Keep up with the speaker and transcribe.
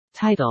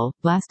Title: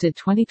 Blasted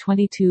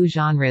 2022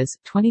 Genres: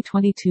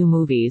 2022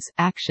 Movies,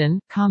 Action,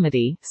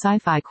 Comedy,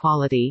 Sci-Fi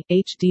Quality,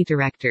 HD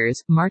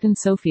Directors: Martin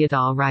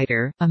Sofiadal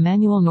Writer,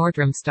 Emmanuel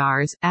Nordrum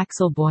Stars,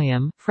 Axel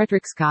Boyum,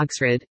 Fredrik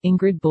Skogsrud,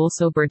 Ingrid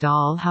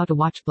Bolso-Berdal. How to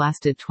watch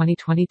Blasted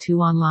 2022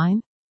 online?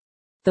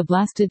 The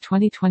Blasted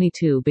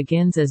 2022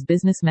 begins as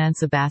businessman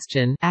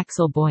Sebastian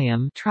Axel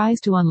Boyum tries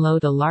to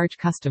unload a large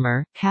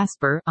customer,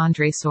 Casper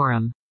Andre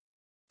Sorum.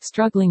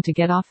 Struggling to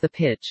get off the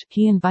pitch,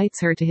 he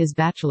invites her to his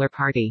bachelor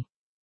party.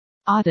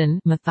 Auden,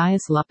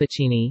 Matthias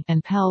Lupacini,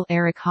 and Pell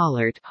Eric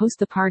Hollert host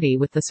the party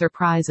with the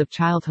surprise of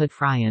childhood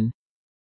Fryan.